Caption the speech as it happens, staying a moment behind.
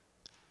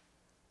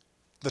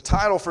The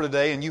title for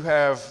today, and you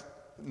have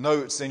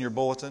notes in your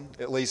bulletin,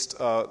 at least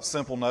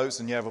simple notes,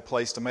 and you have a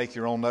place to make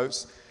your own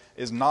notes,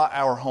 is Not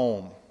Our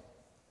Home.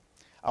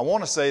 I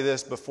want to say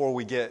this before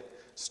we get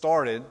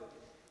started,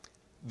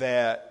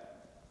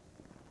 that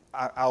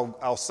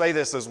I'll say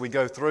this as we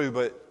go through,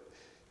 but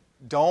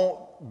don't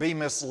be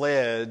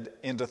misled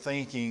into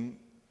thinking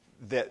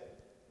that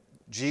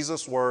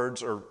Jesus'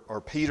 words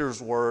or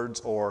Peter's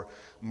words or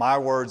my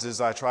words as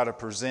I try to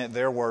present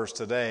their words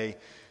today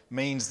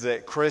means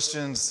that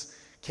Christians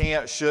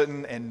can't,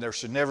 shouldn't, and there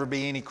should never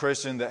be any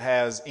Christian that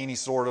has any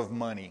sort of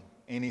money,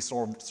 any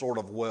sort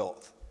of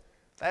wealth.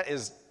 That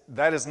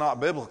is not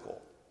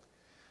biblical.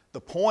 The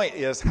point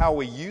is how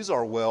we use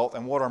our wealth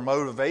and what our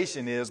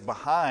motivation is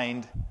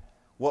behind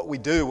what we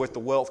do with the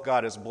wealth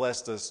God has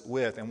blessed us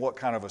with and what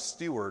kind of a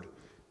steward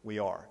we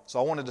are. So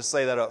I wanted to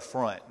say that up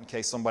front in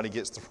case somebody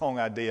gets the wrong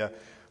idea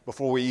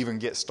before we even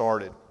get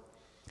started.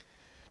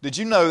 Did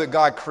you know that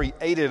God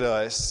created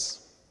us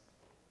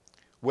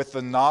with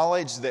the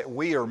knowledge that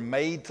we are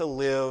made to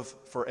live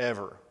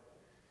forever?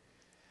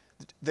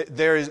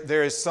 There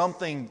is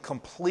something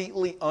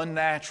completely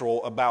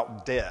unnatural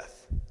about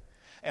death.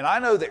 And I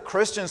know that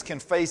Christians can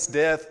face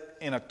death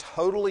in a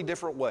totally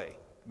different way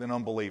than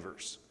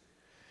unbelievers.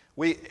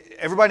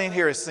 Everybody in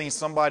here has seen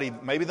somebody,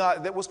 maybe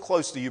not that was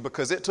close to you,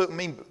 because it took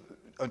me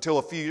until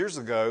a few years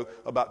ago,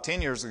 about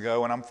 10 years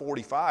ago, and I'm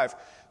 45,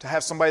 to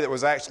have somebody that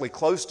was actually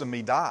close to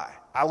me die.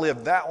 I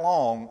lived that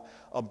long,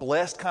 a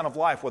blessed kind of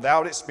life,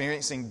 without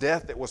experiencing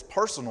death that was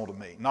personal to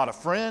me. Not a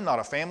friend, not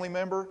a family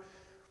member.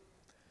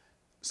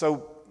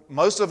 So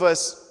most of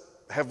us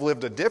have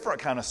lived a different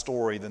kind of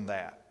story than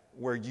that,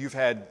 where you've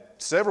had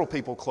several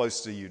people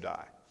close to you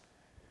die.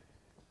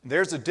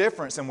 There's a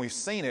difference, and we've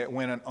seen it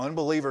when an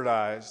unbeliever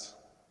dies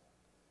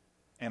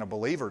and a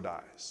believer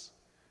dies.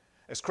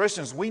 As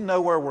Christians, we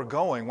know where we're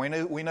going.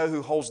 We know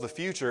who holds the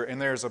future,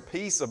 and there's a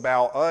piece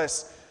about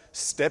us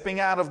stepping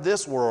out of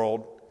this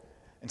world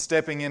and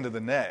stepping into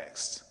the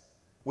next.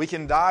 We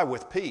can die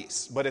with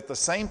peace, but at the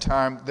same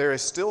time, there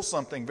is still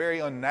something very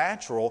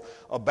unnatural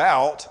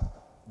about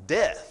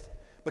death,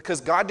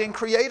 because God didn't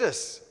create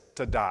us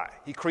to die.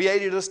 He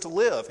created us to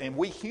live, and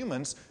we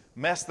humans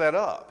mess that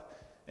up.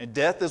 And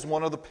death is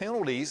one of the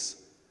penalties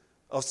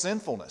of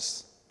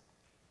sinfulness.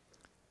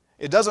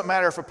 It doesn't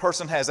matter if a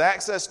person has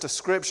access to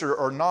Scripture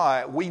or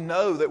not, we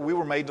know that we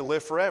were made to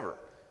live forever.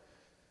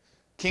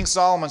 King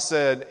Solomon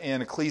said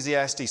in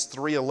Ecclesiastes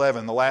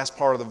 3:11, the last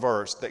part of the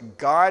verse, that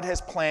God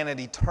has planted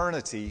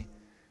eternity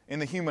in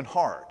the human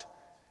heart.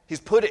 He's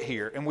put it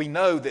here, and we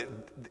know that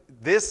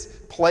this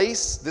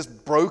place, this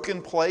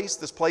broken place,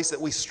 this place that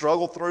we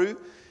struggle through,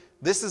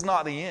 this is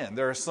not the end.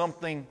 There is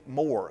something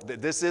more,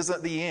 that this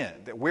isn't the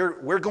end, that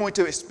we're going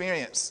to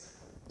experience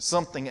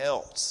something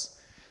else.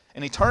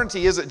 And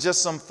eternity isn't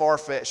just some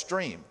far-fetched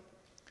dream.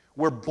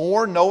 We're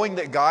born knowing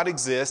that God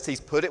exists. He's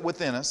put it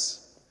within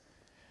us,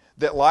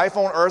 that life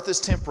on earth is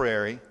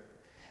temporary,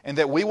 and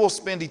that we will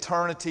spend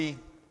eternity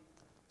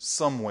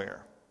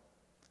somewhere.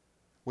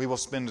 We will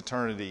spend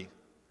eternity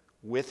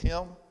with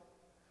Him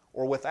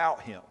or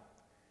without Him.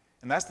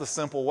 And that's the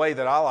simple way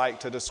that I like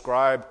to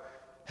describe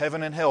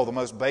heaven and hell, the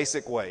most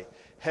basic way.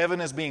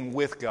 Heaven is being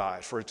with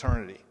God for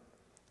eternity.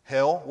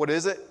 Hell, what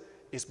is it?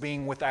 It's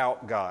being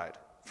without God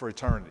for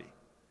eternity.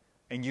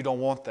 And you don't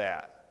want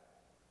that.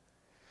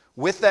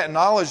 With that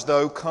knowledge,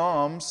 though,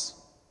 comes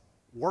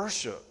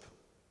worship.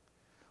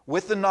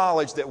 With the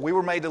knowledge that we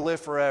were made to live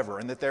forever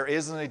and that there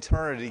is an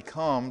eternity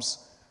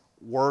comes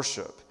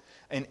worship.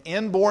 An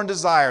inborn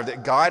desire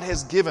that God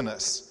has given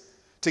us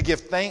to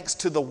give thanks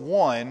to the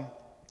one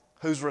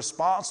who's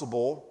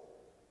responsible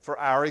for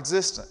our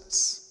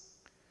existence.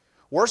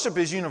 Worship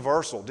is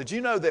universal. Did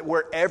you know that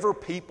wherever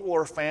people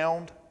are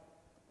found,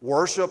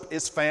 worship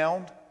is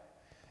found?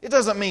 It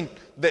doesn't mean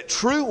that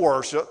true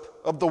worship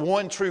of the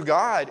one true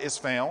God is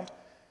found.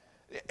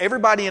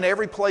 Everybody in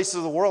every place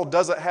of the world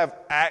doesn't have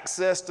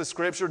access to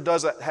Scripture,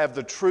 doesn't have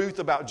the truth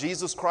about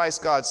Jesus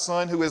Christ, God's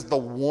Son, who is the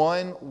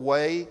one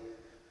way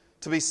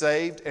to be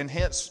saved, and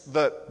hence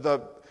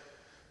the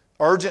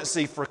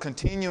urgency for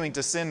continuing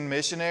to send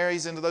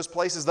missionaries into those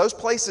places. Those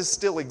places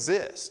still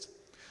exist.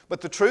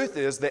 But the truth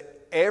is that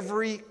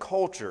every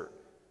culture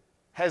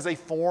has a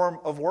form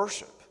of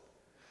worship,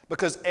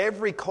 because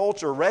every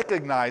culture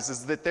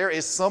recognizes that there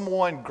is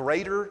someone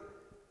greater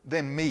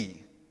than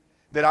me,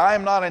 that I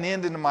am not an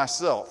end in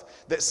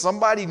myself, that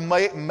somebody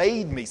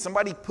made me,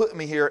 somebody put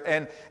me here,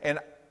 and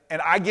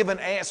I give an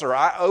answer.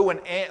 I owe an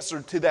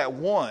answer to that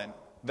one,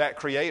 that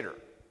Creator.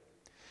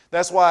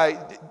 That's why,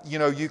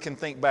 you can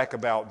think back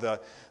about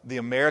the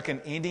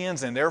American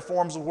Indians and their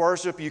forms of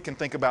worship. You can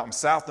think about in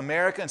South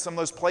America and some of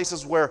those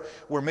places where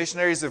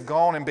missionaries have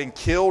gone and been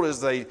killed as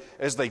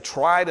they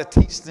try to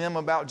teach them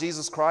about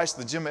Jesus Christ,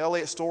 the Jim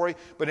Elliot story.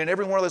 But in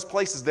every one of those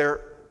places,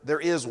 there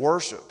is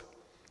worship.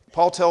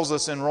 Paul tells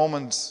us in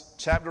Romans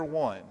chapter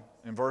 1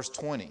 and verse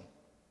 20,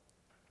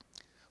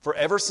 "For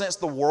ever since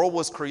the world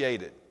was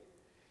created,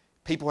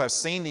 people have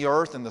seen the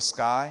earth and the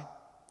sky,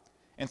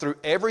 and through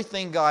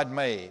everything God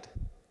made,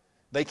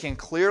 they can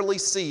clearly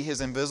see His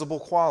invisible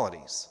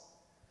qualities,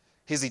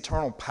 His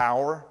eternal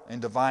power and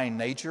divine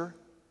nature,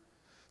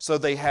 so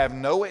they have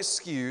no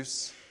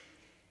excuse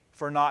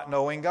for not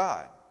knowing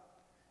God.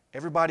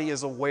 Everybody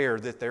is aware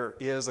that there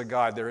is a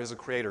God, there is a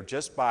Creator,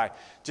 just by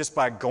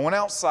going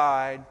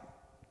outside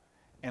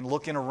and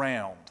looking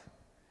around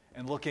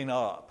and looking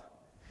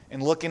up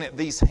and looking at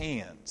these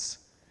hands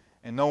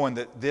and knowing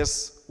that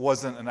this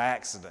wasn't an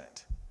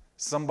accident.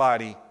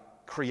 Somebody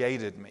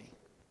created me.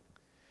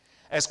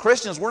 As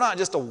Christians, we're not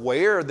just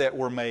aware that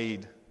we're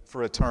made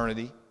for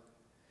eternity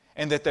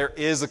and that there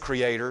is a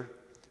Creator.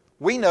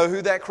 We know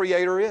who that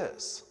Creator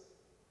is.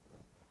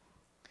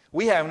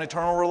 We have an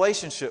eternal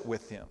relationship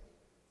with Him.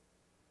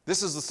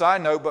 This is a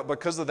side note, but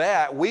because of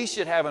that, we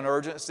should have an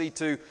urgency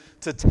to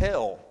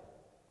tell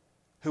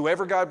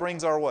whoever God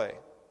brings our way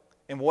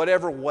in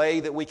whatever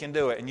way that we can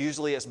do it. And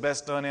usually it's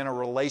best done in a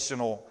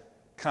relational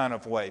kind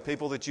of way.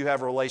 People that you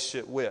have a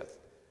relationship with.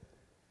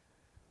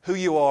 Who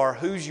you are,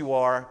 whose you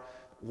are,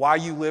 why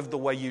you live the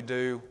way you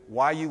do,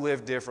 why you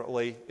live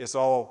differently. It's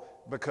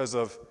all because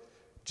of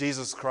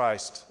Jesus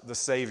Christ, the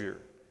Savior.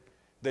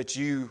 That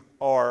you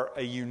are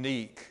a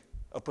unique,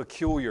 a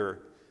peculiar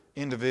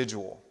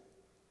individual.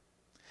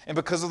 And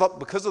because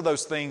of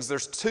those things,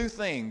 there's two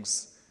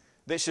things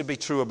that should be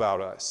true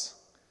about us.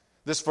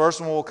 This first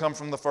one will come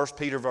from the 1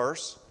 Peter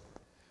verse.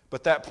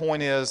 But that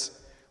point is,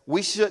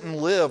 we shouldn't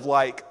live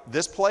like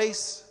this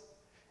place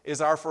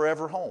is our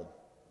forever home.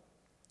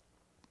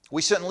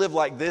 We shouldn't live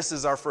like this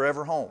is our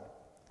forever home.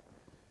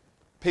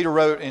 Peter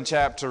wrote in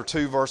chapter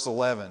 2, verse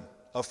 11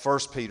 of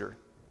 1 Peter,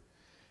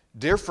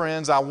 "Dear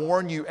friends, I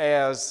warn you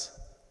as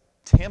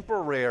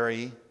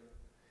temporary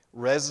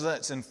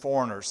residents and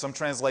foreigners," some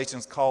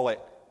translations call it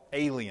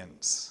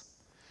aliens,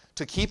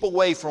 "to keep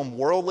away from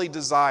worldly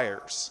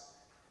desires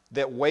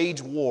that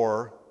wage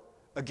war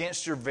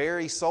against your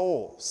very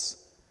souls."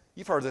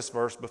 You've heard this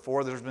verse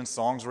before. There's been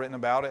songs written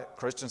about it,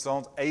 Christian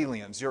songs.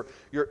 Aliens.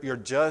 You're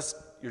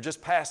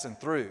just passing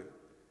through.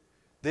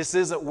 This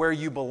isn't where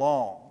you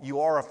belong.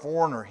 You are a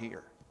foreigner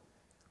here.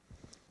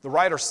 The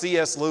writer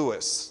C.S.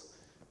 Lewis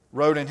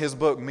wrote in his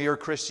book, Mere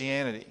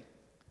Christianity,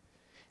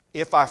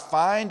 "If I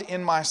find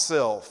in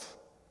myself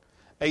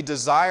a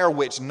desire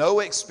which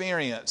no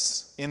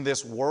experience in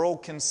this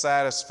world can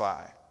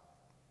satisfy,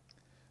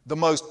 the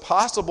most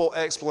possible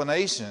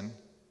explanation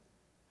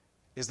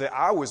is that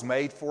I was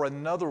made for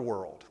another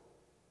world.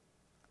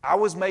 I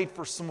was made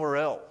for somewhere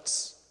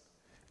else,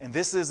 and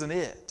this isn't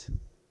it."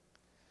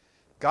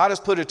 God has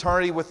put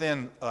eternity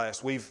within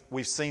us. We've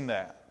seen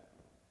that.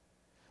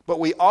 But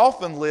we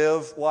often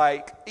live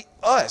like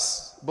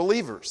us,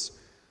 believers.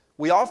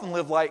 We often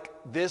live like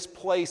this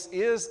place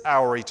is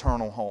our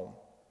eternal home.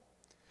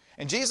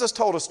 And Jesus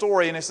told a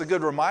story, and it's a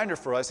good reminder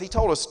for us. He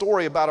told a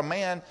story about a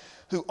man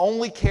who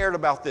only cared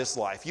about this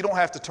life. You don't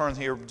have to turn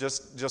here,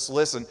 just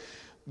listen.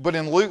 But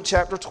in Luke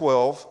chapter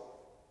 12,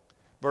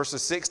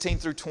 verses 16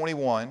 through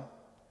 21,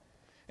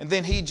 and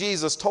then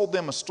Jesus told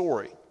them a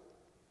story.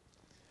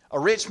 A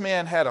rich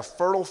man had a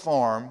fertile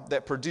farm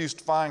that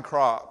produced fine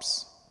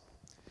crops.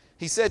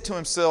 He said to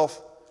himself,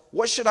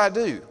 "What should I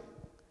do?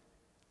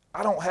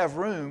 I don't have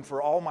room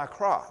for all my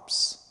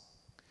crops."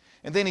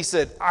 And then he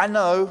said, "I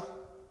know.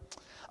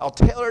 I'll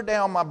tear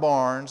down my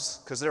barns,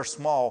 because they're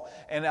small,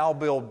 and I'll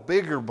build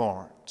bigger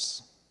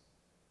barns.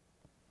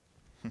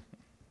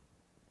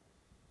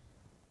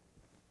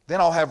 Then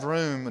I'll have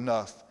room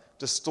enough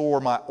to store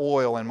my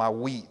oil and my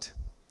wheat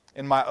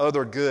and my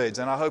other goods."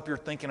 And I hope you're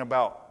thinking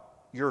about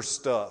your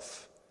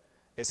stuff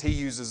as he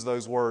uses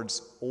those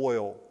words,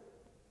 oil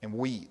and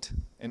wheat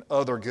and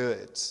other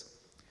goods.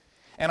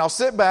 "And I'll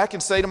sit back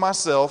and say to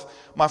myself,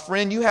 'My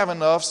friend, you have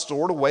enough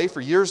stored away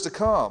for years to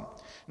come.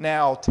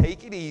 Now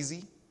take it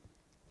easy.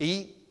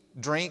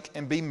 Eat, drink,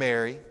 and be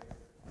merry.'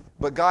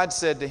 But God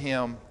said to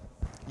him,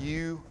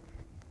 'You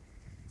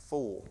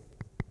fool.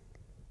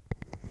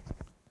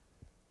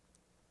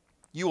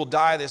 You will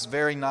die this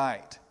very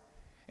night.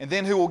 And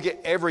then who will get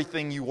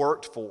everything you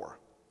worked for?'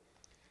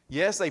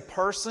 Yes, a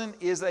person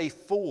is a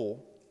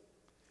fool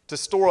to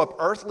store up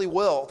earthly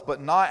wealth but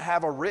not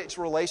have a rich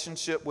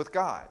relationship with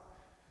God."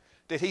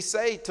 Did he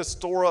say to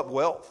store up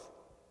wealth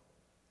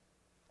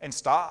and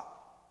stop?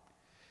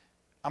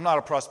 I'm not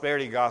a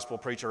prosperity gospel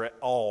preacher at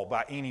all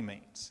by any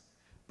means.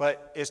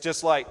 But it's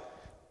just like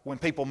when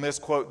people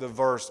misquote the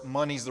verse,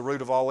 "Money's the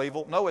root of all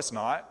evil." No, it's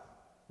not.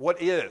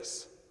 What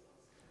is?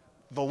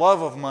 The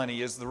love of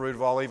money is the root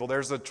of all evil.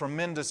 There's a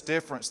tremendous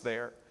difference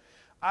there.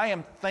 I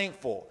am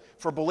thankful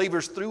for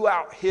believers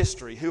throughout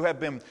history who have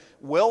been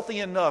wealthy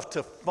enough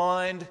to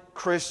fund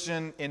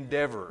Christian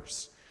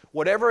endeavors.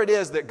 Whatever it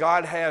is that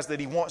God has that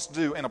He wants to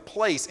do in a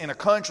place, in a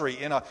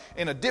country, in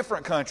a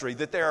different country,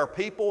 that there are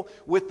people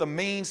with the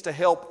means to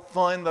help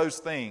fund those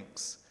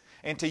things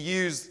and to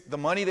use the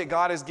money that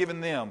God has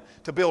given them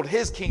to build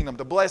His kingdom,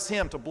 to bless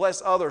Him, to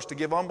bless others, to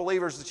give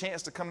unbelievers the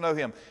chance to come know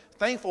Him.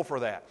 Thankful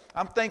for that.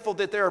 I'm thankful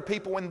that there are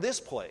people in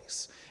this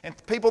place and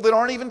people that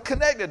aren't even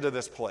connected to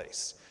this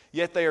place,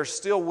 yet they are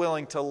still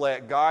willing to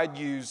let God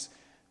use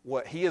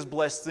what He has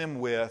blessed them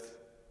with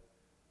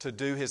to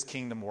do His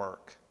kingdom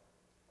work.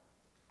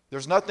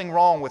 There's nothing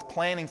wrong with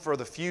planning for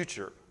the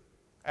future,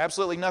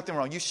 Absolutely nothing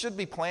wrong. You should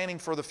be planning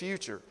for the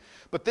future.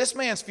 But this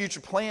man's future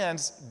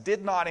plans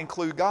did not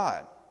include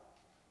God.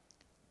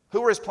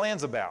 Who were his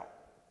plans about?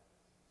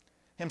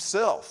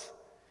 Himself.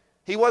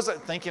 He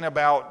wasn't thinking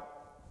about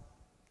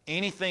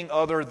anything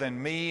other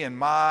than me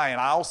and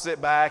I'll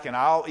sit back and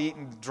I'll eat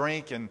and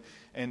drink and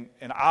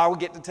I'll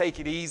get to take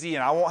it easy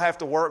and I won't have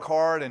to work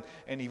hard.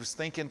 And he was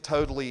thinking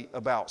totally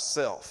about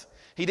self.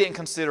 He didn't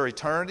consider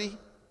eternity,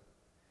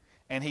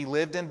 and he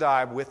lived and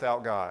died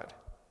without God.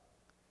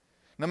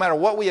 No matter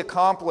what we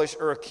accomplish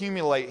or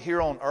accumulate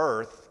here on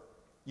earth,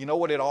 you know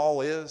what it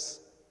all is?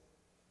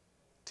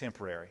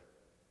 Temporary.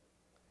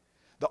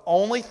 The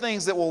only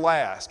things that will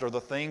last are the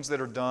things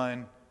that are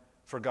done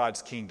for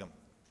God's kingdom.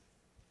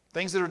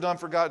 Things that are done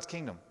for God's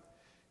kingdom.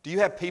 Do you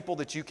have people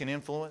that you can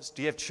influence?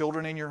 Do you have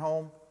children in your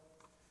home?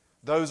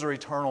 Those are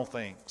eternal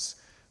things.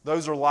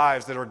 Those are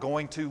lives that are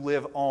going to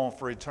live on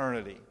for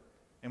eternity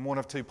in one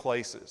of two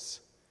places.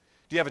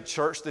 Do you have a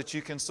church that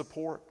you can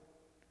support?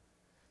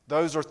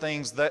 Those are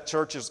things that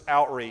church's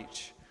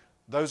outreach.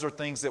 Those are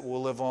things that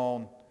will live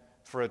on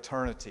for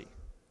eternity.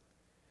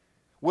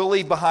 We'll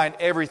leave behind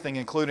everything,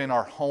 including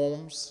our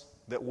homes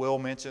that Will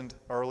mentioned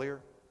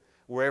earlier.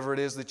 Wherever it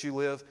is that you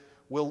live,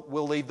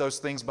 we'll leave those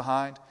things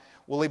behind.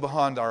 We'll leave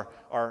behind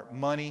our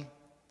money,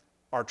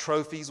 our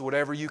trophies,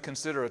 whatever you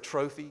consider a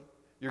trophy,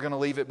 you're going to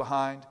leave it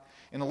behind.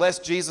 And unless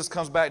Jesus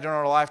comes back during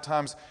our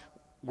lifetimes,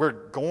 we're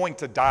going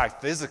to die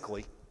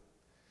physically.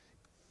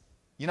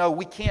 You know,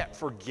 we can't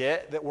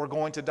forget that we're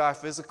going to die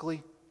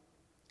physically,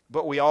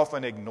 but we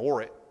often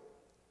ignore it.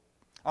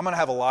 I'm going to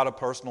have a lot of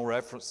personal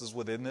references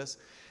within this.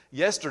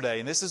 Yesterday,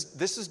 and this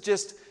is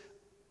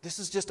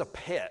just a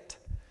pet,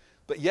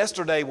 but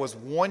yesterday was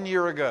 1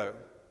 year ago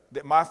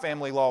that my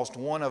family lost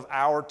one of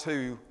our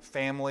two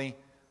family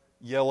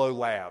yellow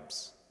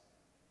labs.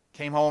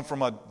 Came home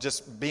from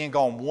just being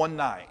gone one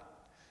night.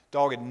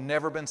 Dog had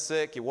never been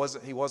sick. He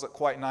wasn't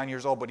quite 9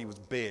 years old, but he was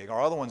big.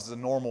 Our other one's a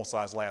normal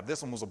size lab.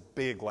 This one was a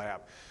big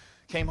lab.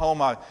 Came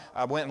home, I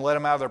went and let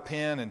them out of their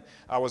pen, and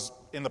I was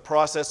in the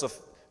process of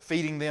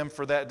feeding them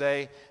for that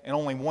day, and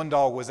only one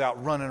dog was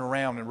out running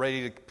around and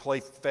ready to play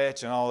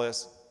fetch and all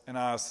this. And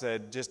I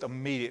said, just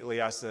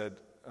immediately, I said,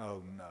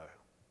 oh no.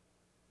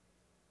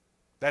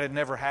 That had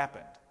never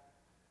happened.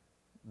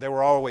 There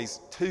were always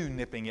two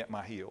nipping at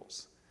my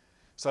heels.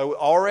 So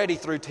already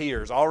through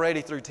tears,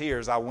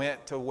 I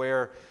went to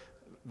where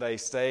they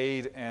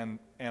stayed and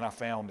I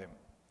found him.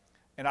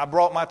 And I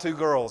brought my two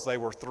girls. They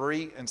were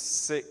 3 and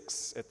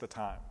 6 at the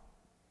time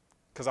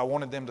because I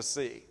wanted them to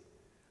see.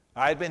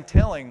 I had been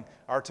telling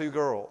our two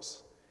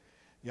girls,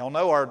 y'all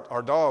know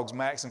our dogs,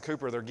 Max and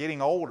Cooper, they're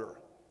getting older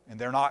and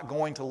they're not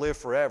going to live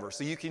forever.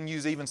 So you can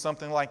use even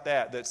something like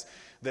that's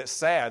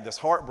sad, that's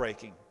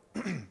heartbreaking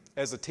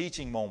as a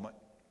teaching moment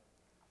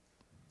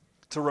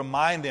to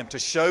remind them, to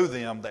show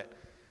them that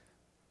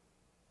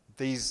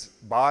these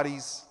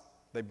bodies,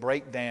 they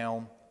break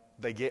down,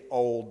 they get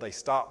old, they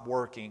stop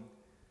working,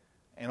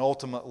 and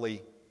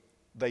ultimately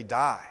they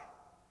die.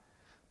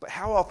 But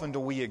how often do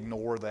we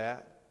ignore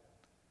that?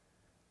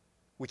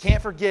 We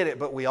can't forget it,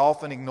 but we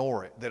often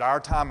ignore it, that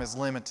our time is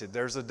limited.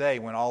 There's a day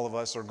when all of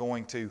us are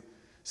going to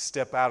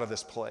step out of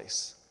this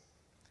place.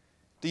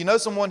 Do you know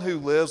someone who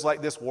lives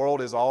like this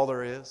world is all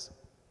there is?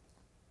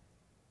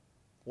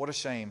 What a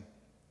shame.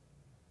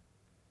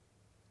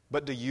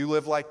 But do you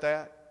live like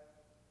that?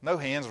 No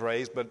hands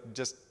raised, but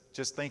just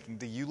thinking,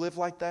 do you live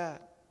like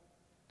that?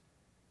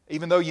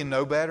 Even though you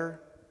know better?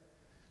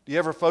 Do you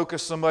ever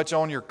focus so much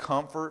on your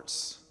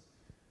comforts,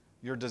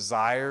 your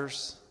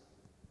desires,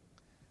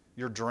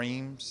 your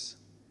dreams,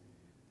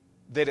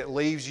 that it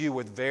leaves you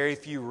with very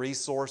few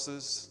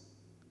resources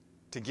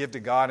to give to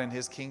God and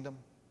His kingdom?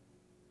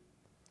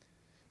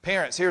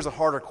 Parents, here's a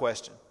harder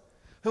question.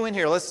 Who in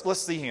here,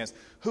 let's see hands.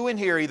 Who in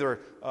here, either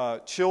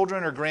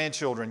children or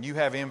grandchildren, you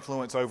have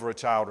influence over a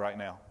child right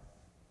now?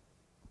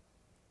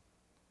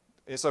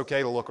 It's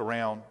okay to look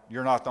around.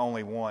 You're not the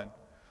only one.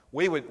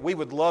 We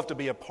would love to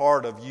be a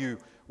part of you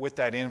with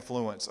that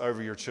influence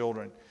over your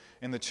children.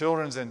 And the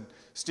children's and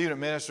student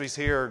ministries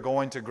here are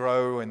going to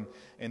grow, and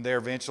there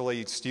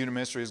eventually student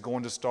ministry is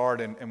going to start,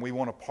 and we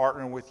want to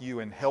partner with you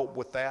and help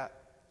with that.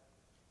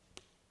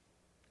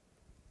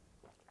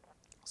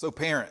 So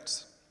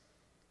parents,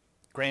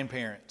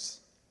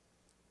 grandparents,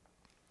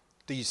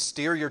 do you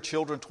steer your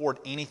children toward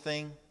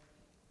anything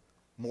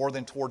more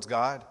than towards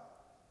God?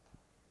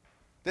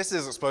 This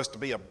isn't supposed to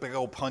be a big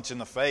old punch in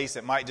the face.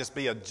 It might just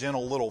be a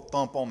gentle little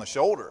thump on the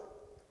shoulder.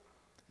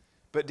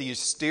 But do you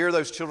steer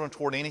those children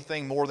toward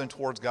anything more than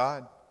towards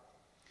God?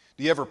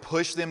 Do you ever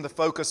push them to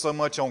focus so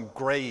much on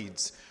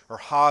grades or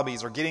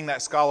hobbies or getting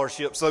that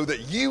scholarship so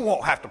that you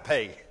won't have to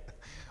pay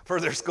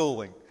for their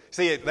schooling?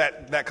 See,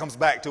 that comes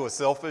back to a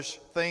selfish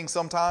thing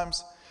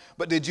sometimes.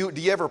 But do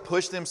you ever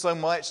push them so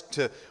much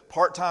to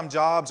part-time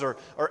jobs or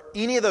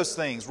any of those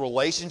things,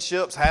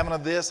 relationships, having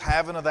of this,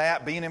 having of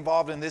that, being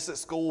involved in this at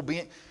school? Do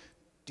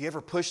you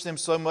ever push them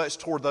so much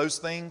toward those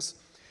things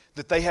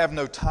that they have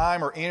no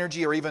time or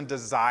energy or even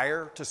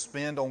desire to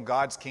spend on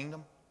God's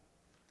kingdom?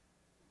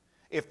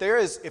 If there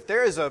is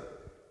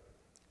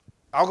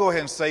I'll go ahead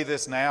and say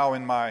this now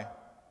in my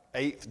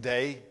 8th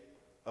day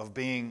of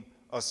being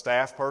a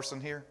staff person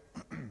here.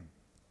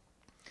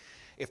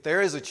 If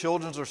there is a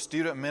children's or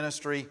student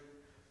ministry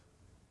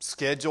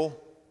schedule,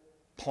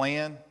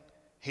 plan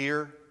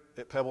here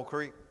at Pebble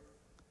Creek,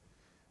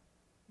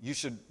 you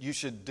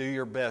should do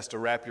your best to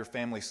wrap your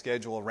family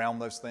schedule around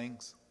those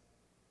things.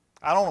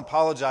 I don't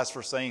apologize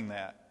for saying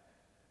that.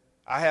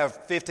 I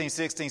have 15,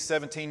 16,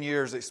 17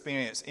 years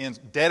experience in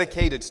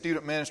dedicated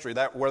student ministry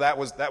where that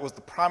was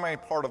the primary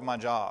part of my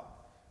job.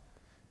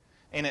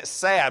 And it's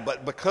sad,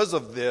 but because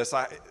of this,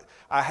 I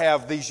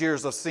have these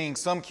years of seeing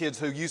some kids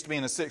who used to be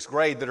in the 6th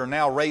grade that are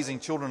now raising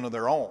children of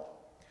their own.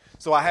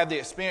 So I have the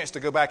experience to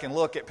go back and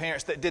look at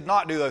parents that did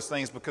not do those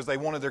things because they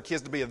wanted their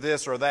kids to be a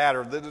this or that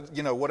or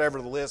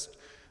whatever the list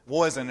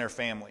was in their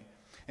family.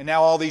 And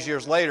now all these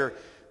years later,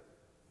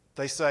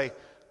 they say,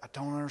 I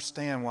don't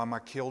understand why my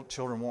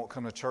children won't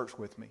come to church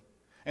with me.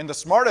 And the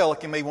smart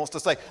aleck in me wants to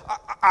say,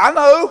 I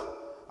know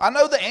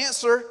the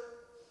answer.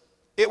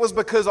 It was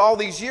because all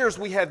these years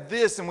we had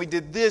this and we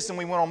did this and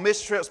we went on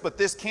mission trips, but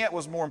this camp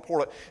was more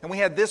important. And we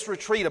had this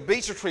retreat, a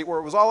beach retreat, where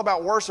it was all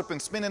about worship and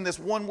spending this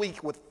 1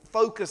 week with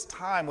focused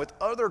time with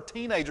other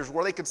teenagers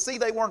where they could see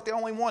they weren't the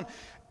only one.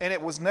 And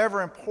it was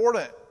never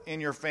important in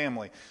your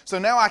family. So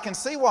now I can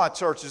see why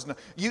churches,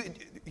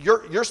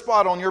 your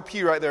spot on your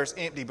pew right there is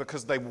empty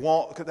because they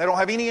don't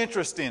have any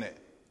interest in it.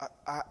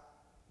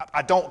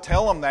 I don't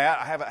tell them that.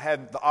 I haven't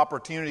had the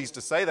opportunities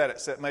to say that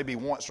except maybe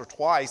once or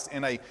twice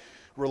in a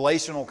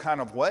relational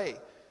kind of way.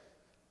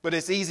 But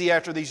it's easy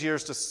after these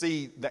years to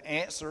see the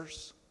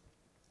answers.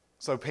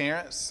 So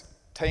parents,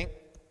 take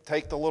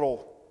the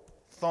little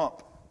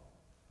thump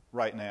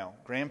right now.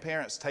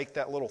 Grandparents, take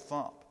that little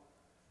thump.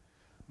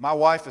 My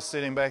wife is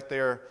sitting back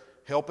there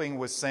helping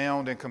with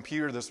sound and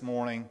computer this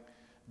morning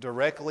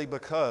directly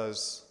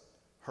because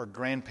her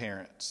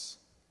grandparents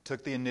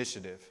took the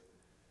initiative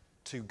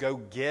to go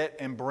get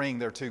and bring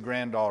their 2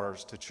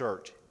 granddaughters to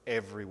church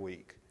every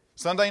week.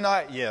 Sunday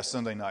night? Yeah,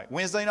 Sunday night.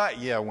 Wednesday night?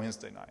 Yeah,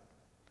 Wednesday night.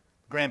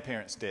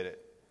 Grandparents did it.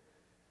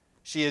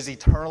 She is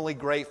eternally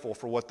grateful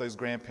for what those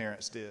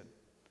grandparents did.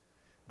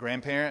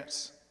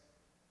 Grandparents,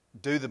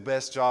 do the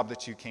best job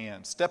that you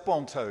can. Step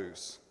on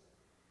toes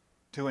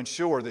to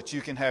ensure that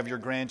you can have your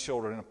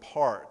grandchildren a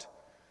part,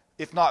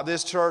 if not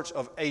this church,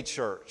 of a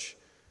church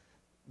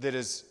that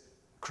is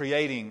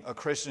creating a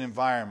Christian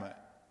environment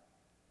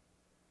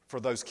for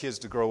those kids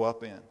to grow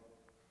up in.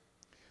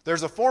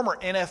 There's a former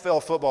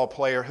NFL football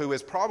player who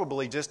is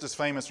probably just as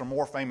famous or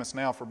more famous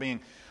now for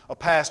being a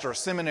pastor, a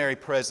seminary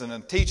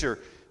president, a teacher.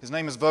 His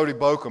name is Voddie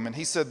Baucham, and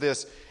he said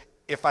this: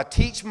 if I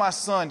teach my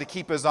son to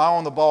keep his eye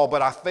on the ball,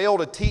 but I fail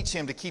to teach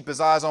him to keep his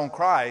eyes on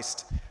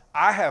Christ,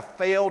 I have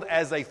failed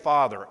as a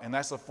father. And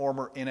that's a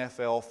former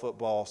NFL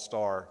football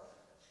star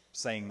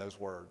saying those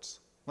words.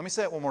 Let me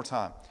say it one more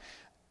time.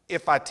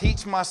 If I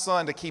teach my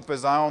son to keep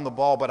his eye on the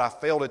ball, but I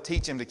fail to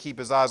teach him to keep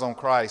his eyes on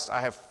Christ, I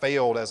have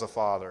failed as a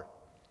father.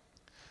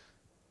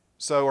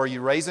 So are you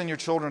raising your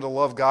children to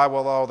love God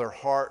with all their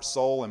heart,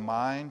 soul, and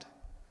mind?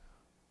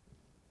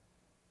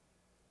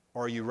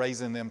 Or are you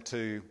raising them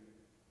to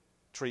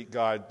treat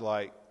God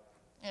like,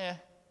 Are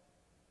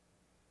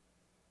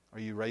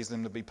you raising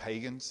them to be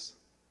pagans?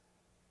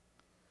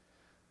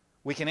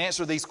 We can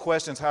answer these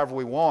questions however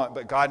we want,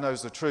 but God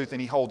knows the truth, and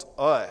He holds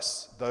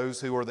us, those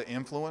who are the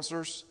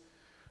influencers,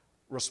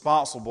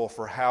 responsible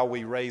for how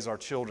we raise our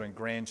children,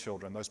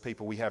 grandchildren, those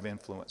people we have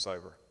influence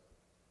over.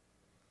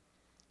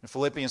 In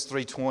Philippians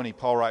 3:20,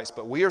 Paul writes,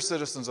 but we are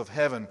citizens of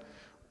heaven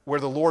where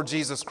the Lord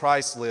Jesus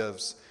Christ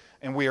lives,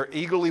 and we are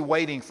eagerly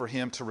waiting for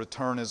Him to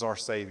return as our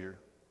Savior.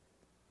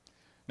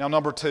 Now,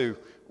 number 2,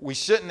 we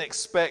shouldn't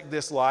expect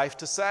this life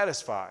to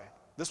satisfy.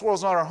 This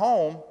world's not our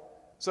home,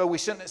 so we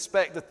shouldn't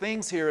expect the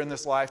things here in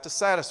this life to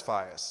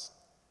satisfy us.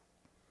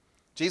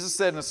 Jesus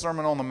said in the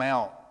Sermon on the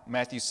Mount,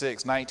 Matthew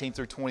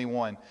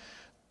 6:19-21,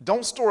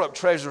 don't store up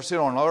treasures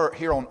here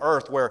on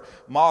earth where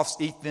moths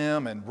eat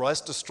them and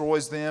rust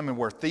destroys them and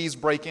where thieves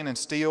break in and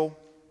steal.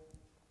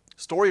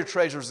 Store your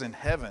treasures in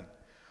heaven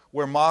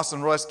where moths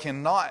and rust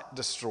cannot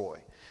destroy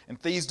and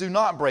thieves do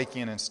not break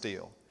in and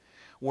steal.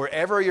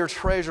 Wherever your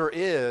treasure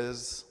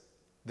is,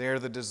 there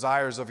the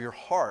desires of your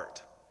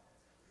heart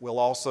will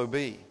also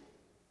be.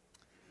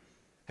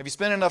 Have you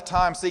spent enough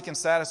time seeking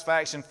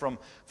satisfaction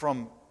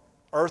from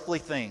earthly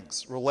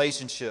things,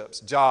 relationships,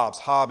 jobs,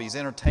 hobbies,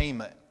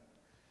 entertainment,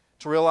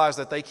 to realize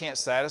that they can't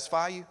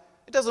satisfy you?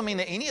 It doesn't mean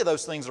that any of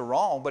those things are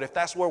wrong, but if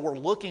that's where we're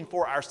looking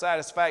for our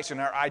satisfaction,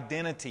 our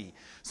identity,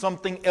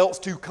 something else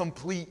to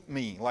complete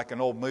me, like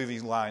an old movie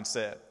line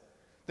said,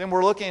 then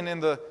we're looking in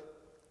the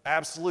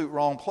absolute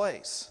wrong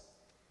place.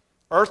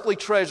 Earthly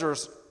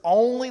treasures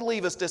only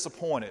leave us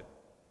disappointed,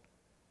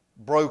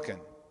 broken,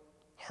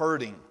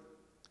 hurting.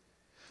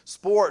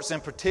 Sports,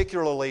 and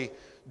particularly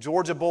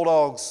Georgia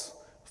Bulldogs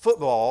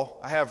football,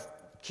 I have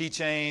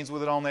keychains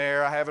with it on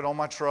there. I have it on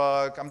my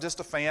truck. I'm just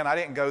a fan. I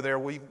didn't go there.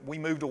 We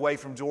moved away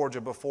from Georgia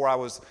before I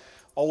was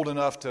old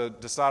enough to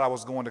decide I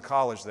was going to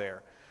college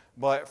there.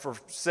 But for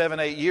 7,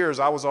 8 years,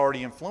 I was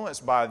already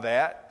influenced by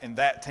that and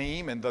that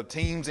team and the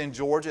teams in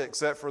Georgia,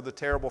 except for the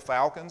terrible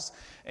Falcons.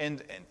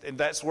 And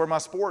that's where my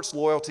sports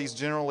loyalties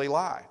generally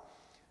lie.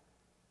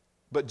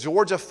 But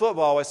Georgia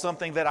football is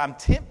something that I'm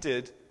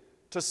tempted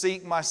to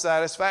seek my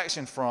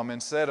satisfaction from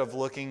instead of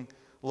looking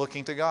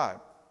to God.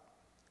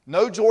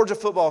 No Georgia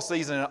football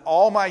season in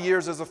all my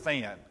years as a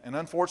fan. And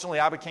unfortunately,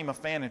 I became a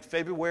fan in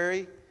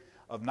February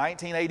of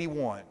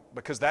 1981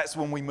 because that's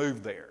when we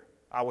moved there.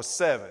 I was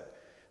 7.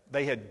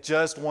 They had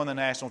just won the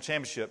national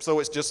championship. So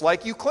it's just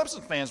like you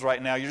Clemson fans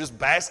right now. You're just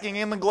basking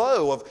in the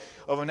glow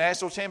of a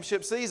national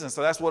championship season.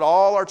 So that's what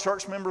all our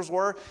church members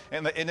were.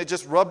 And it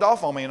just rubbed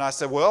off on me. And I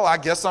said, well, I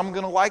guess I'm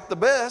going to like the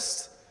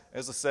best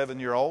as a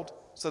 7-year-old.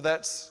 So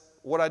that's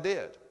what I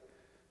did.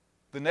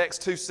 The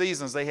next 2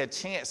 seasons, they had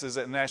chances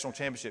at the national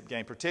championship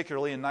game,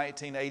 particularly in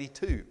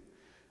 1982.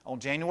 On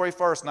January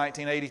 1st,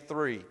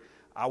 1983,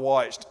 I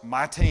watched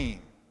my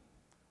team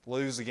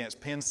lose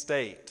against Penn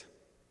State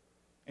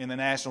in the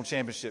national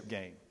championship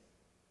game.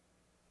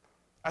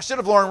 I should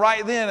have learned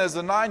right then as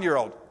a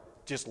 9-year-old,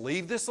 just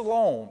leave this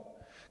alone.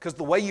 Because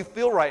the way you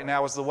feel right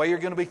now is the way you're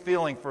going to be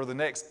feeling for the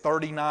next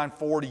 39,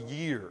 40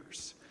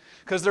 years.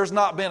 Because there's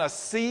not been a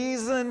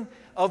season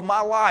of my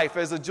life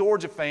as a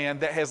Georgia fan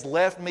that has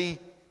left me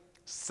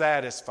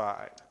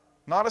satisfied.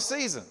 Not a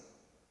season.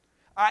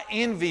 I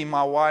envy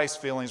my wife's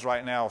feelings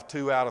right now of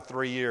 2 out of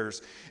 3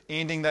 years,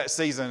 ending that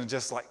season and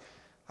just like,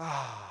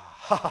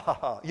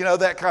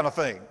 that kind of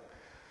thing.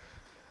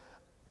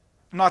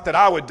 Not that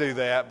I would do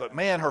that, but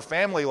man, her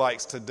family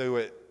likes to do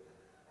it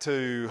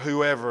to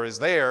whoever is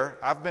there.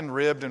 I've been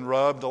ribbed and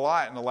rubbed a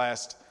lot in the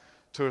last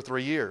 2 or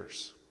 3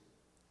 years.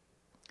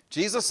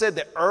 Jesus said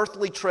that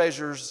earthly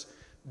treasures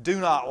do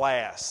not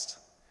last.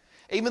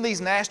 Even these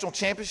national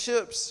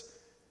championships,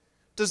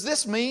 does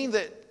this mean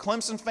that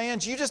Clemson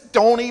fans, you just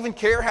don't even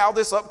care how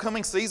this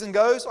upcoming season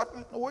goes?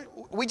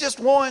 We just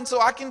won,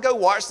 so I can go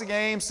watch the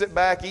game, sit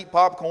back, eat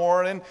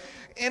popcorn, and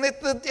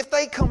if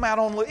they come out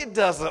on, it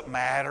doesn't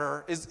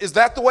matter. Is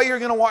that the way you're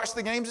going to watch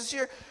the games this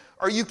year?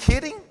 Are you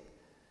kidding?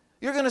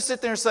 You're going to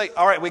sit there and say,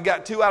 all right, we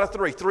got 2 out of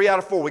 3, 3 out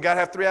of 4. We got to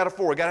have 3 out of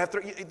 4. We got to have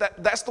 3.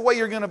 That's the way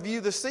you're going to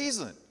view the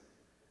season.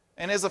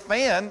 And as a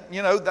fan,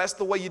 that's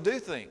the way you do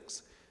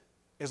things.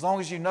 As long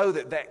as you know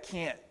that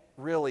can't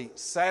really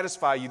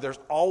satisfy you, there's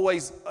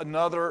always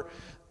another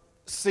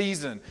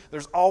season.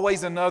 There's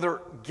always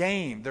another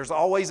game. There's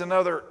always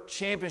another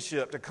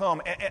championship to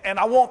come. And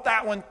I want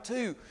that one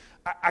too.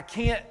 I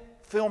can't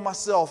fill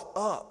myself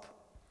up.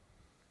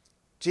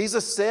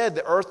 Jesus said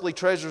that earthly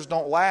treasures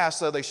don't last,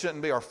 so they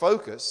shouldn't be our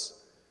focus.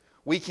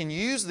 We can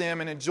use them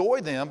and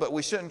enjoy them, but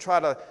we shouldn't try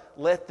to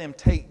let them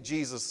take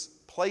Jesus'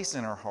 place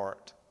in our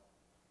heart.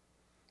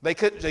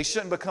 They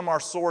shouldn't become our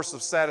source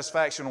of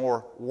satisfaction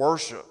or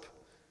worship.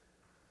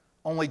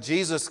 Only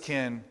Jesus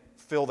can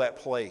fill that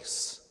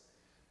place.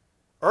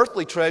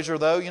 Earthly treasure,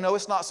 though,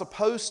 it's not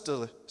supposed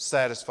to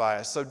satisfy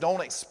us, so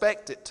don't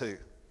expect it to.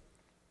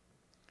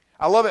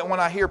 I love it when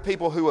I hear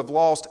people who have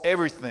lost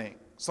everything,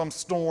 some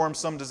storm,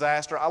 some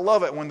disaster. I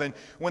love it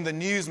when the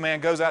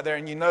newsman goes out there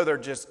and they're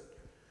just,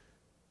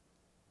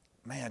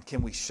 man,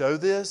 can we show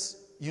this?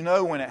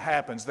 When it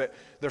happens that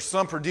there's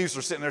some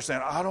producer sitting there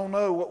saying, I don't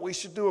know what we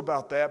should do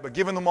about that, but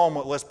given the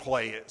moment, let's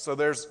play it. So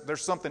there's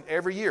something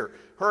every year.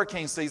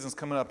 Hurricane season's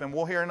coming up, and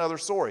we'll hear another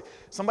story.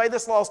 Somebody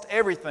that's lost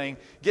everything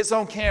gets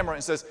on camera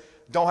and says,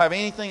 don't have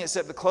anything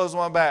except the clothes on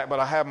my back, but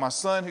I have my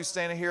son who's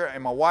standing here,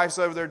 and my wife's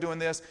over there doing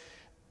this.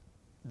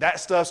 That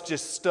stuff's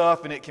just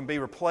stuff, and it can be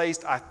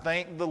replaced. I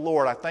thank the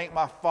Lord. I thank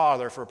my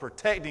Father for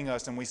protecting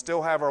us, and we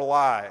still have our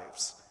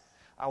lives.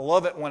 I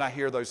love it when I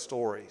hear those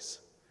stories.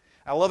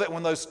 I love it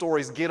when those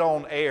stories get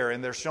on air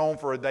and they're shown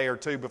for a day or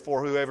two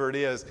before whoever it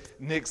is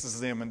nixes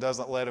them and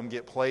doesn't let them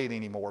get played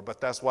anymore. But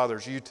that's why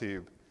there's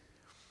YouTube.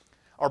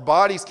 Our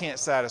bodies can't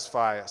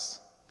satisfy us.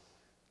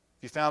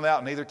 If you found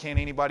out, neither can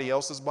anybody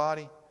else's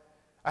body.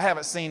 I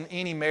haven't seen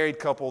any married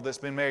couple that's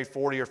been married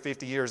 40 or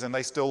 50 years and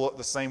they still look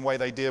the same way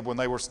they did when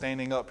they were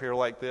standing up here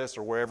like this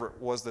or wherever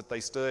it was that they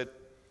stood.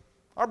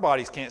 Our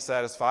bodies can't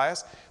satisfy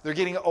us. They're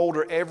getting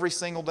older every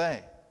single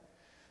day.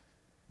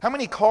 How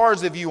many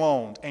cars have you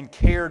owned and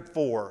cared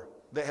for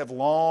that have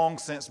long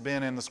since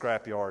been in the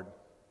scrapyard?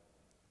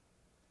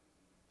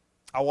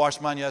 I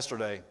washed mine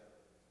yesterday.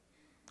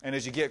 And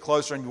as you get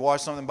closer and you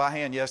wash something by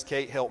hand, yes,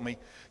 Kate, help me.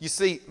 You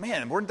see,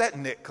 man, where did that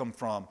nick come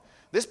from?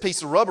 This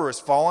piece of rubber is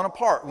falling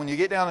apart. When you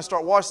get down and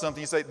start washing something,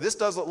 you say, this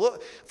doesn't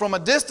look, from a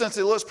distance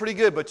it looks pretty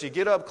good, but you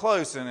get up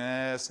close and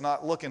it's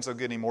not looking so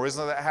good anymore.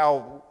 Isn't that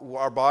how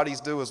our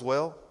bodies do as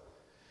well?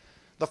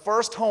 The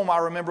first home I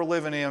remember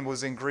living in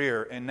was in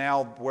Greer, and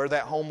now where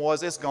that home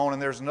was, it's gone,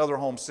 and there's another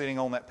home sitting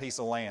on that piece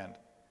of land.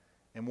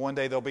 And one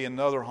day there'll be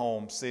another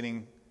home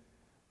sitting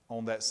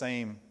on that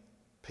same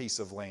piece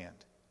of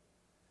land.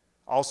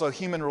 Also,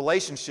 human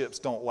relationships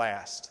don't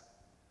last.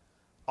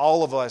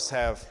 All of us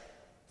have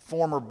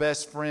former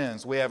best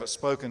friends we haven't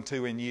spoken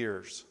to in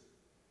years,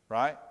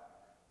 right?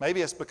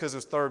 Maybe it's because it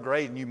was 3rd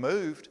grade and you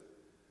moved,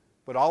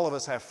 but all of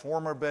us have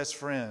former best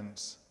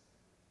friends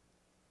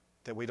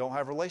that we don't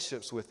have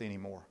relationships with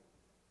anymore.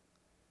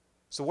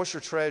 So what's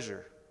your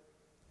treasure?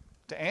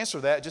 To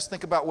answer that, just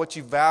think about what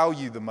you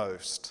value the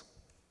most.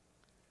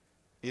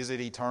 Is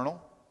it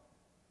eternal?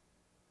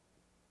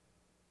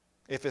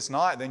 If it's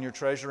not, then you're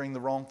treasuring the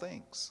wrong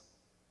things.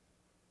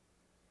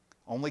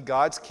 Only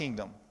God's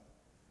kingdom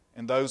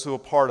and those who are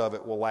part of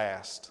it will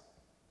last.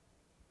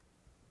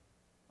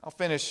 I'll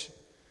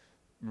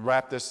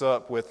wrap this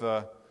up with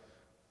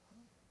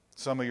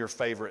some of your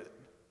favorite.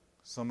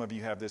 Some of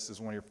you have this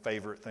as one of your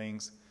favorite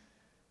things.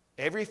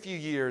 Every few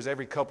years,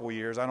 every couple of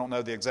years, I don't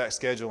know the exact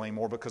schedule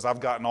anymore because I've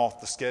gotten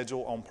off the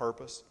schedule on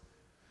purpose.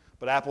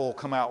 But Apple will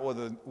come out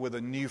with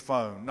a new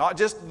phone. Not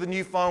just the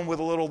new phone with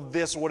a little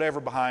this or whatever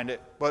behind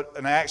it, but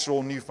an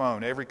actual new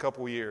phone every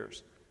couple of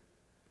years.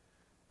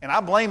 And I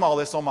blame all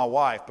this on my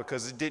wife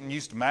because it didn't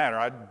used to matter.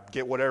 I'd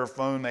get whatever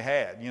phone they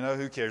had. You know,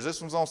 who cares?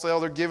 This one's on sale.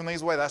 They're giving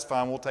these away. That's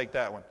fine. We'll take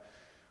that one.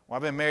 Well,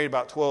 I've been married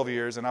about 12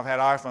 years, and I've had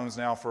iPhones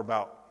now for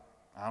about,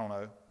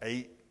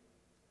 8.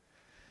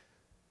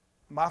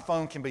 My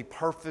phone can be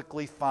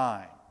perfectly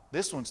fine.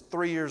 This one's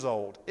 3 years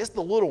old. It's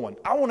the little one.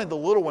 I wanted the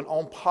little one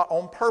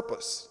on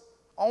purpose.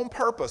 On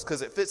purpose,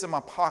 because it fits in my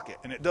pocket,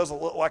 and it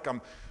doesn't look like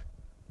I'm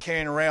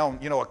carrying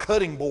around, a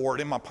cutting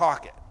board in my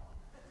pocket.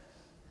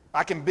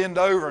 I can bend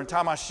over and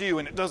tie my shoe,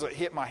 and it doesn't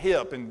hit my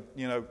hip, and,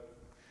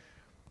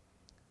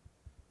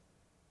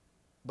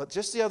 But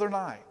just the other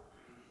night,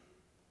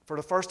 for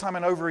the first time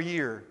in over a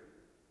year,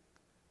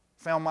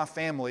 found my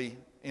family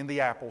in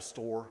the Apple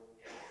store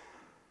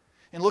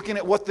and looking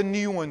at what the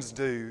new ones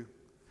do.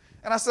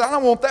 And I said, I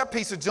don't want that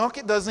piece of junk.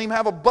 It doesn't even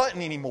have a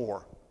button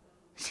anymore.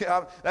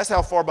 Yeah, that's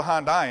how far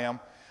behind I am.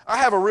 I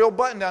have a real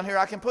button down here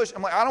I can push.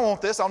 I'm like, I don't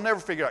want this. I'll never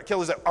figure it out.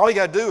 Kelly's like, all you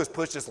got to do is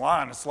push this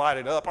line and slide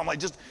it up. I'm like,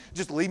 just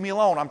leave me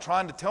alone. I'm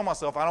trying to tell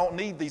myself I don't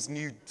need these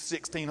new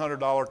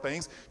 $1,600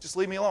 things. Just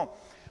leave me alone.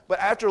 But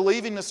after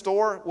leaving the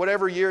store,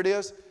 whatever year it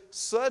is,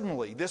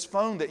 suddenly this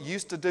phone that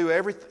used to do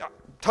everything,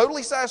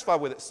 totally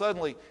satisfied with it,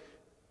 suddenly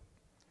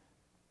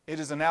it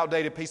is an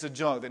outdated piece of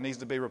junk that needs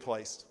to be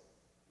replaced.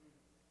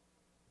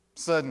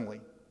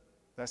 Suddenly.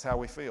 That's how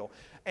we feel.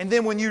 And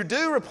then when you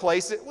do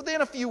replace it,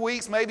 within a few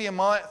weeks, maybe a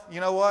month,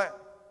 you know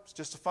what? It's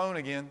just a phone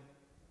again.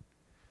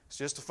 It's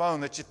just a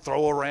phone that you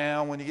throw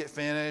around when you get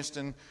finished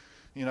and,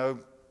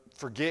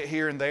 forget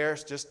here and there.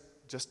 It's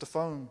just a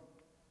phone.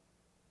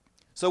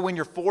 So when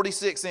your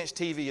 46-inch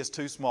TV is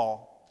too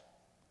small,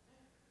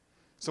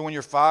 so when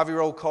your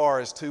 5-year-old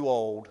car is too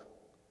old,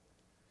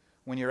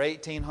 when your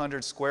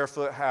 1,800 square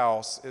foot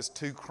house is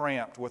too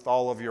cramped with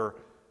all of your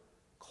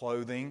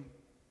clothing,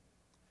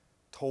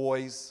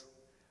 toys,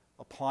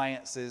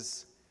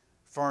 appliances,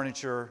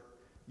 furniture,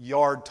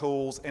 yard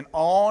tools, and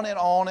on and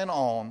on and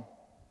on.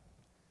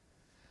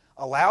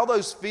 Allow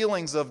those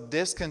feelings of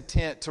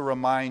discontent to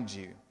remind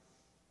you,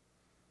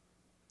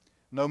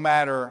 no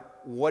matter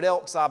what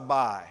else I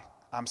buy,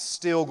 I'm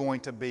still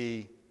going to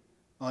be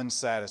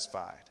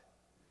unsatisfied.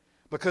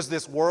 Because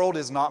this world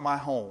is not my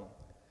home.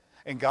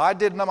 And God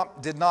did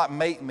not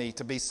make me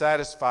to be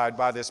satisfied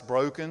by this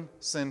broken,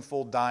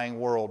 sinful, dying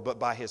world, but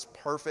by His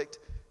perfect,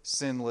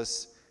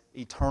 sinless,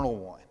 eternal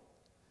one.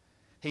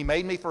 He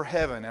made me for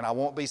heaven, and I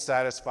won't be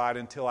satisfied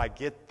until I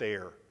get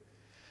there.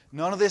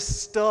 None of this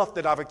stuff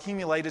that I've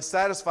accumulated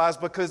satisfies,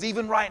 because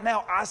even right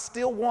now, I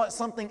still want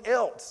something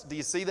else. Do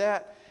you see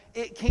that?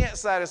 It can't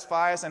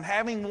satisfy us, and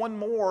having one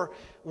more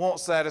won't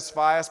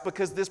satisfy us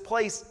because this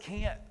place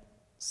can't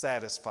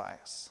satisfy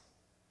us.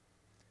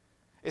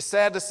 It's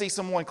sad to see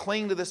someone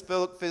cling to this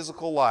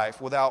physical life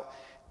without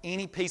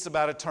any peace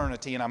about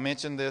eternity, and I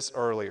mentioned this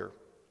earlier,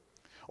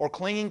 or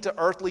clinging to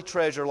earthly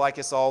treasure like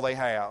it's all they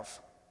have.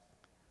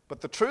 But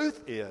the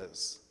truth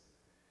is,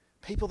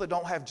 people that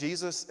don't have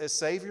Jesus as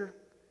Savior,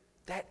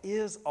 that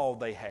is all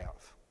they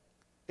have.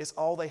 It's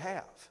all they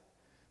have.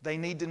 They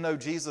need to know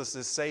Jesus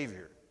as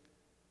Savior.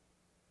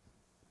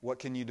 What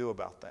can you do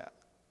about that?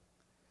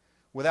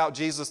 Without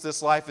Jesus,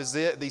 this life is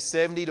it. These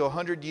 70 to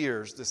 100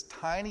 years, this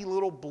tiny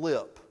little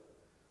blip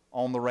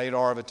on the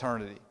radar of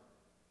eternity.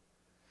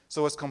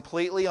 So it's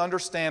completely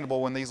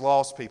understandable when these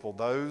lost people,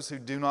 those who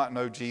do not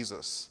know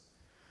Jesus,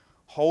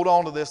 hold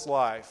on to this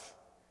life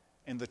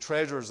and the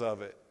treasures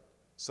of it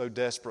so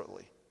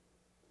desperately.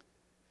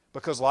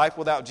 Because life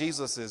without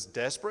Jesus is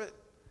desperate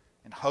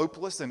and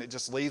hopeless, and it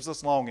just leaves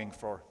us longing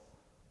for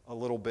a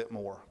little bit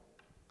more.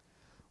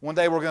 One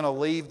day we're going to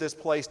leave this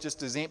place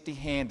just as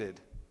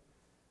empty-handed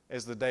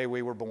as the day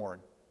we were born.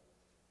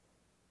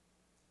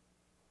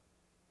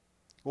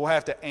 We'll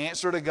have to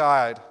answer to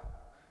God,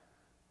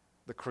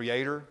 the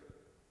Creator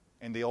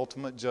and the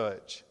ultimate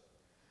Judge,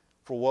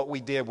 for what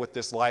we did with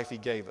this life He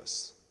gave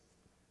us.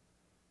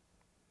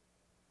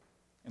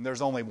 And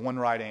there's only one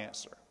right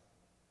answer.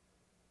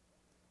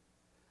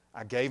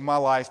 I gave my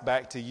life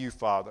back to You,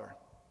 Father,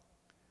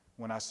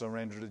 when I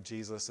surrendered to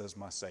Jesus as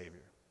my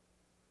Savior.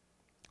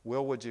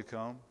 Will, would you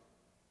come?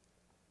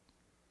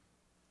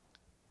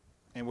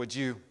 And would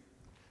you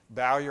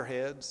bow your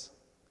heads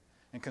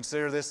and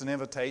consider this an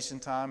invitation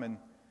time? And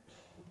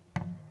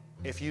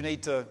if you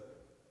need to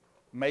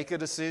make a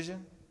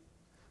decision,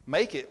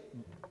 make it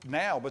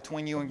now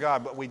between you and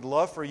God. But we'd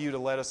love for you to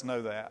let us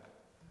know that.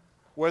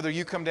 Whether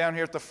you come down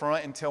here at the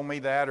front and tell me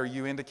that or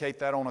you indicate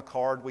that on a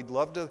card, we'd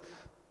love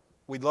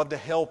to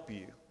help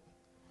you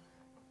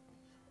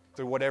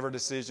through whatever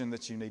decision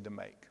that you need to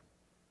make.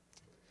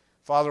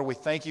 Father, we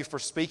thank you for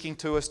speaking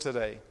to us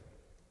today.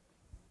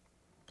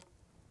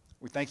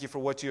 We thank you for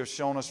what you have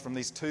shown us from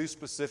these 2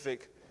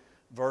 specific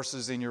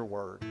verses in your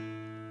word.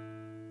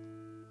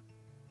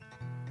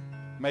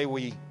 May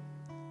we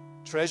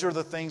treasure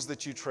the things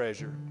that you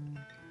treasure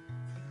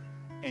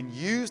and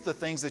use the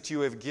things that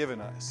you have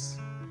given us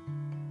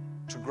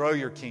to grow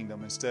your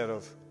kingdom instead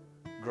of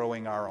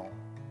growing our own.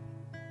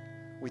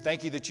 We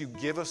thank you that you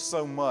give us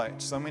so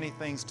much, so many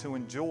things to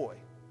enjoy,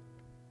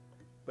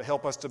 but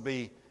help us to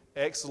be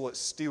excellent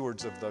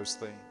stewards of those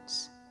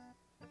things.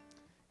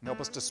 And help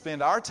us to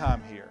spend our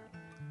time here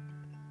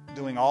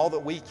doing all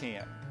that we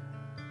can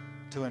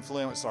to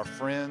influence our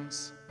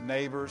friends,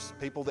 neighbors,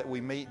 people that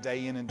we meet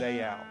day in and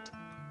day out,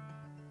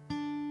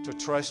 to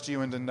trust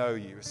you and to know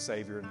you as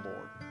Savior and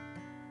Lord.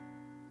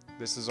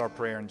 This is our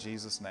prayer in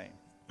Jesus' name.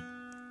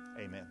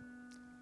 Amen.